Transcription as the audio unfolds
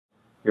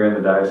Here in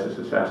the Diocese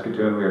of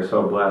Saskatoon, we are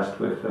so blessed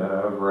with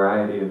a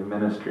variety of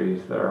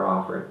ministries that are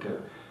offered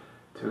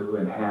to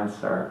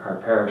enhance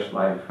our parish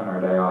life and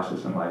our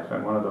diocesan life.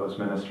 And one of those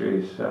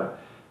ministries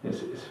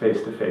is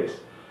FacetoFace.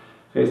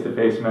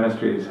 FacetoFace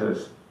Ministries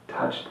has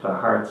touched the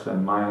hearts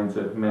and minds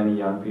of many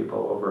young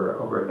people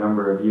over a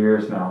number of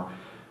years now.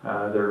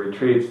 Their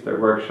retreats, their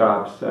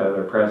workshops,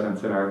 their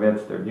presence in our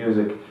midst, their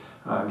music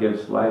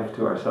gives life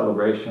to our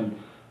celebration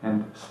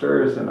and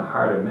stirs in the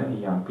heart of many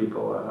young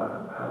people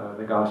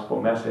the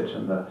gospel message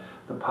and the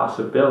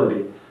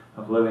possibility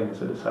of living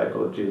as a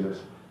disciple of Jesus.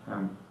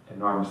 I'm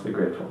enormously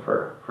grateful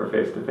for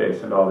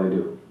FacetoFace and all they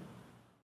do.